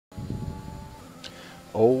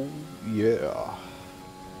Oh yeah.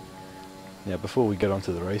 Now before we get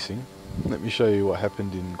onto the racing, let me show you what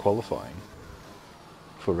happened in qualifying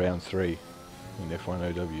for round 3 in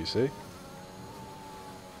F1OWC.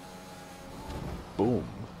 Boom.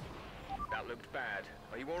 That looked bad.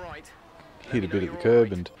 Are you alright? Hit a bit at the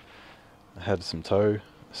curb and I had some tow,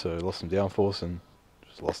 so lost some downforce and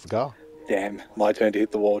just lost the car. Damn, my turn to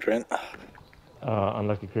hit the wall, Trent.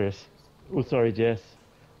 Unlucky Chris. Oh, sorry, Jess.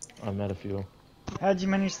 I'm out of fuel. How'd you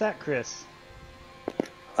manage that, Chris?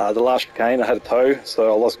 The last chicane, I had a tow,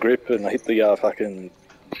 so I lost grip and I hit the fucking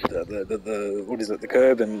what is it, the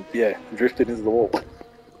curb, and yeah, drifted into the wall.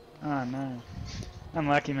 Oh no.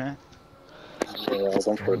 Unlucky, man. Yeah, I was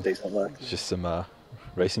on for a decent look. It's just some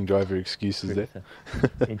racing driver excuses there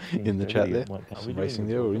in the chat there. Some racing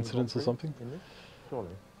there or incidents or something. Surely.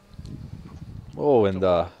 Oh, and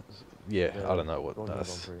yeah, I don't know what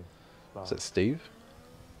is that Steve?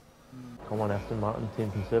 Come on, Aston Martin, Team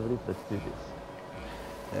Conservative, let's do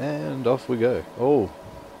this. And off we go. Oh,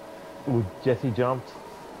 Ooh, Jesse jumped.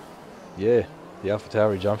 yeah, the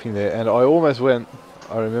AlphaTauri jumping there, and I almost went.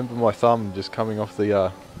 I remember my thumb just coming off the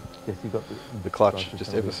Jesse got the clutch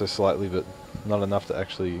just ever so slightly, but not enough to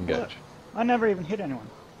actually engage. Look, I never even hit anyone.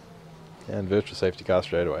 And virtual safety car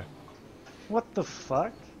straight away. What the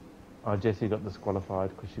fuck? Oh, Jesse got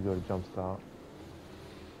disqualified because she got a jump start.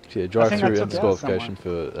 Yeah, drive think I through took and out disqualification for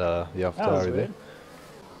the That was AlphaTauri there. weird.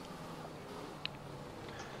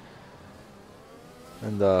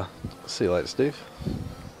 And see you later, Steve.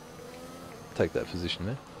 Take that position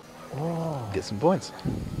there. Oh, Get some points.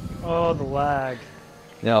 Oh, the lag.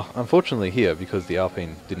 Now, unfortunately here, because the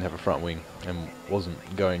Alpine didn't have a front wing and wasn't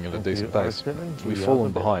going at a decent pace, we've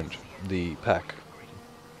fallen behind the pack.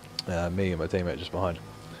 Me and my teammate just behind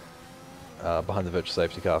the virtual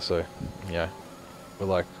safety car, so, yeah, we're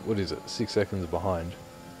like, what is it, 6 seconds behind.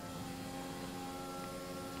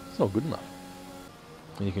 It's not good enough.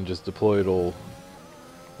 And you can just deploy it all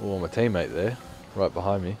on my teammate there, right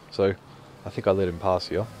behind me, so I think I let him pass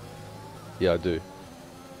here. Yeah, I do.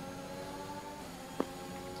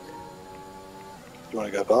 You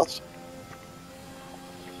want to go past?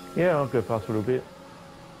 yeah, I'll go past a little bit.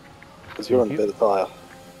 Because you're on the better tyre.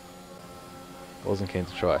 Wasn't keen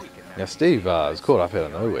to try. Now Steve was caught up out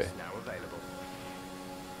of nowhere.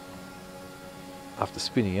 After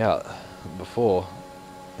spinning out before,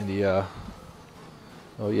 and he, well,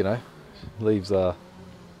 you know, leaves the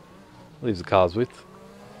car's width.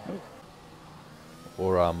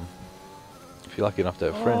 Or, if you're lucky enough to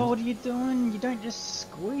have a friend, Oh, what are you doing? You don't just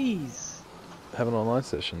squeeze. have an online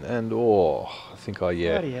session. And, oh, I think I,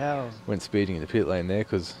 Bloody hell. went speeding in the pit lane there,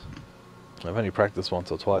 because I've only practiced once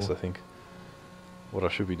or twice, I think, what I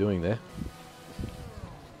should be doing there.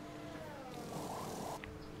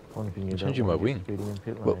 Changing my wing.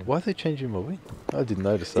 Why are they changing my wing? I didn't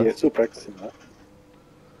notice that. Yeah, still practicing that.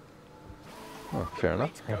 Oh, fair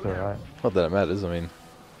enough. That's alright. Not that it matters, I mean,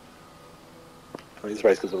 I mean, this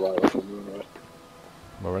race is a right off from you, right?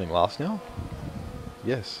 am I running last now?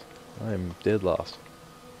 Yes, I am dead last.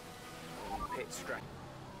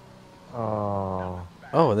 Oh,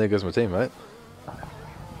 Oh, and there goes my teammate.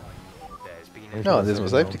 No, and there's my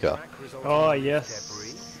safety car. Oh,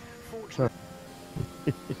 yes.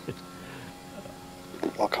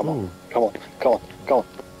 Oh, come on, come on, come on, come on.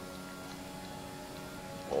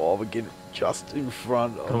 Oh, we're getting just in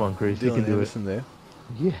front of Come on, Chris, you Dylan can do it. Anderson there.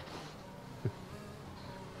 yeah.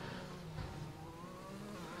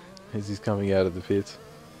 As he's coming out of the pits.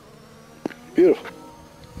 Beautiful.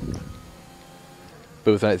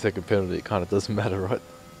 But with an 8-second penalty, it kind of doesn't matter, right?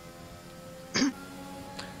 Look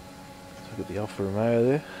at the Alfa Romeo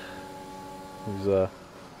there. Who's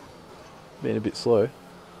being a bit slow.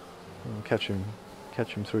 We'll catch him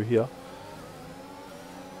through here.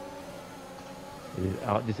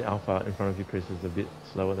 This Alpha in front of you, Chris, is a bit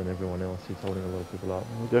slower than everyone else. He's holding a lot of people up.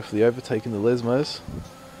 We'll go for the overtake in the Lesmos.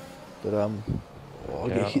 But I'll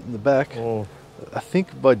get hit in the back. Oh, I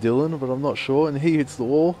think by Dylan, but I'm not sure. And he hits the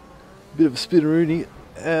wall. Bit of a spinneroonie,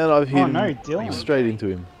 and I've hit Oh, him no, Dylan. straight into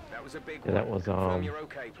him. yeah, that was You're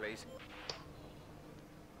okay, please.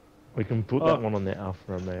 We can put that one on the Alfa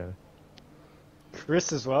Romeo.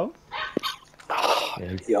 Chris as well?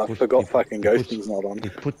 Yeah, I forgot fucking Ghosting's not on.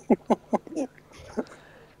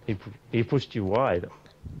 He pushed you wide.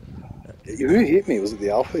 Who hit me? Was it the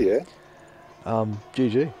Alpha, yeah?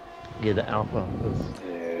 GG. Yeah, the Alpha was.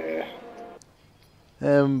 Yeah.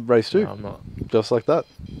 Race 2. No, I'm not. Just like that.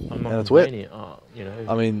 I'm not And it's wet. complaining. You know.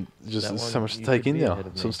 I mean, just That so one, much to you take could in be now. ahead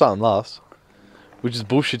of So me. I'm starting last, which is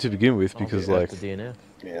bullshit to begin with, I'll because be like after DNF.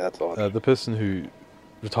 Yeah, that's odd. the person who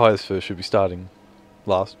retires first should be starting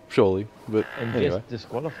last, surely. But And anyway, just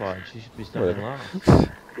disqualified. She should be starting Whatever. last.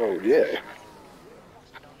 Well, yeah.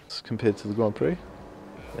 compared to the Grand Prix.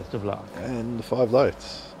 Best of luck. And the 5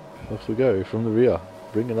 lights. Off we go from the rear.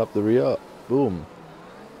 Bringing up the rear. Boom.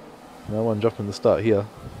 No one jumping the start here.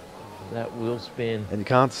 That wheel spin. And you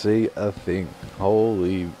can't see a thing.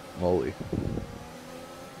 Holy moly.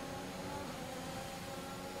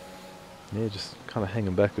 Yeah, just kind of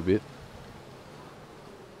hanging back a bit.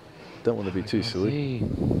 Don't want to be too silly.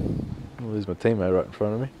 Oh, there's my teammate right in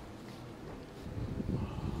front of me.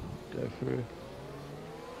 Go through.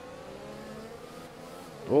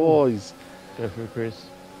 Oh, he's Go through, Chris.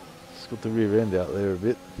 got the rear end out there a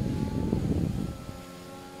bit.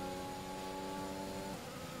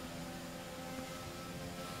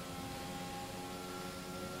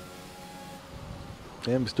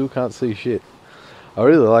 And we still can't see shit. I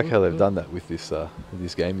really like how they've done that with this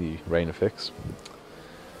game, the rain effects,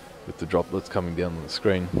 with the droplets coming down on the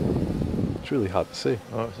screen. It's really hard to see.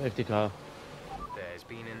 Oh, safety car. There's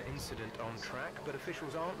been an incident on track, but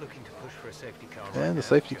officials aren't looking to push for a safety car right And now. the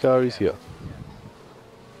safety car is here.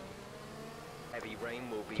 Heavy rain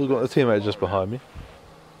will be So we've got the teammate just behind me,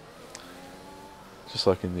 just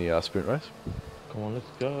like in the sprint race. Come on, let's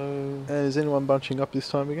go. And is anyone bunching up this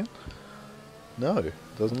time again? No,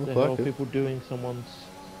 doesn't What look the hell like are it. people doing? Someone's...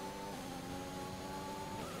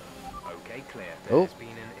 Okay, clear. Oh, There's been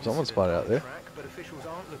an someone's incident spun out on there. track, but officials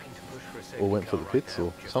aren't looking to push for a safety Or went for car the right pits now.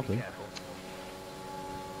 or Just be something. careful.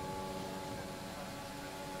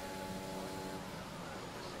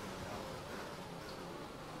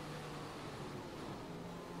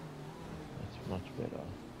 That's much better.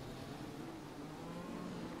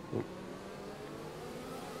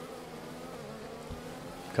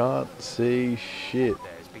 Can't see shit.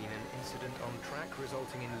 There's been an incident on track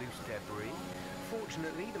resulting in loose debris.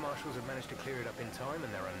 Fortunately, the marshals have managed to clear it up in time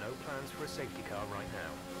and there are no plans for a safety car right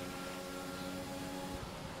now.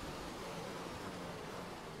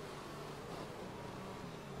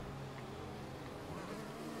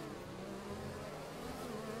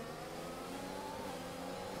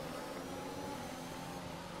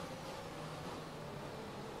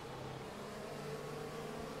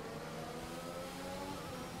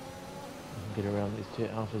 Get around these 2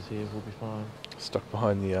 alphas here, we'll be fine. Stuck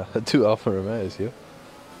behind the 2 Alfa Romeos here.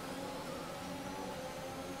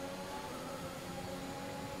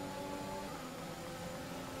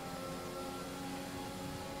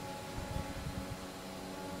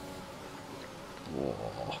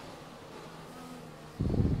 Whoa.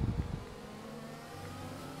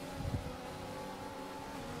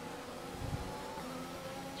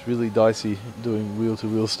 It's really dicey doing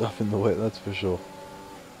wheel-to-wheel stuff in the wet, that's for sure.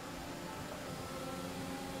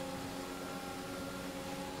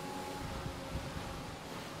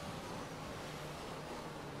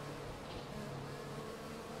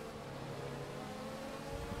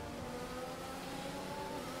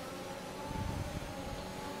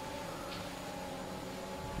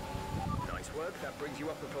 Nice work, that brings you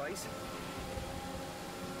up a place.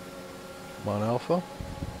 1 Alpha.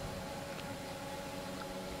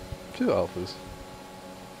 2 Alphas.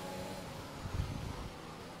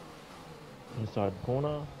 Inside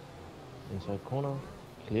corner. Inside corner.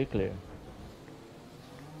 Clear, clear.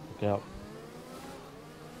 Look out.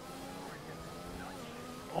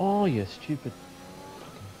 Oh, you stupid.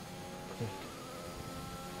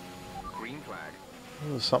 Green flag.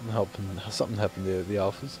 Oh, something happened there at the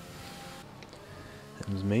Alphas.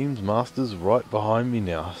 And Memes Master's right behind me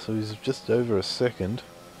now, so he's just over a second.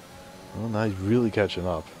 Oh no, he's really catching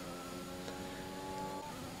up.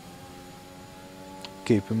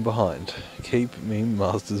 Keep him behind. Keep Meme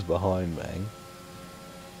Masters behind, man.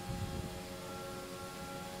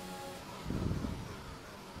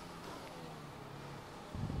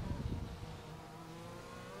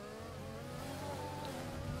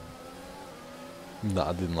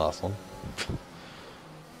 Nah, it didn't last long.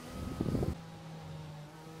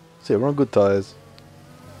 So yeah, we're on good tyres.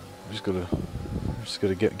 Just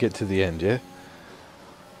gotta get to the end, yeah?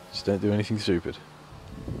 Just don't do anything stupid.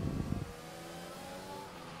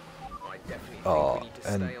 I definitely think Oh, we need to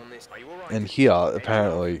and stay on this. Are you all right? and here Engine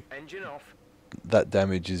apparently off, engine off. that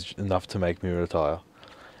damage is enough to make me retire.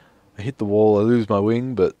 I hit the wall, I lose my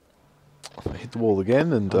wing, but I hit the wall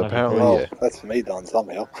again, and apparently, Well, yeah, that's me done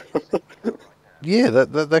somehow. yeah,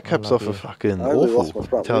 that caps off a Unlucky. fucking I only lost awful my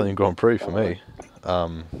front Italian wing. Grand Prix for Oh, me.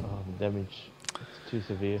 The damage. It's too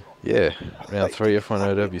severe. Yeah, round 3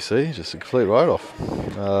 F1OWC, just a complete write-off.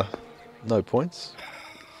 No points.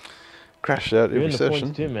 Crashed out You're every in the session.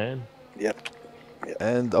 points too, man. Yep.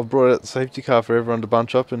 And I've brought out the safety car for everyone to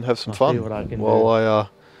bunch up and have some I'll see fun what I can while do. I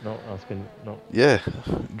not asking, not. Yeah,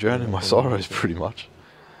 drowning Yeah, my I sorrows think- pretty much.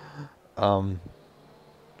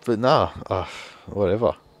 But nah,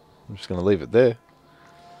 whatever. I'm just gonna leave it there.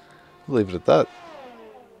 Leave it at that.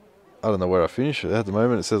 I don't know where I finish. At the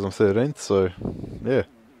moment it says I'm 13th, so yeah.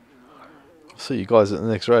 I'll see you guys at the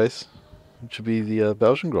next race, which should be the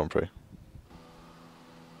Belgian Grand Prix.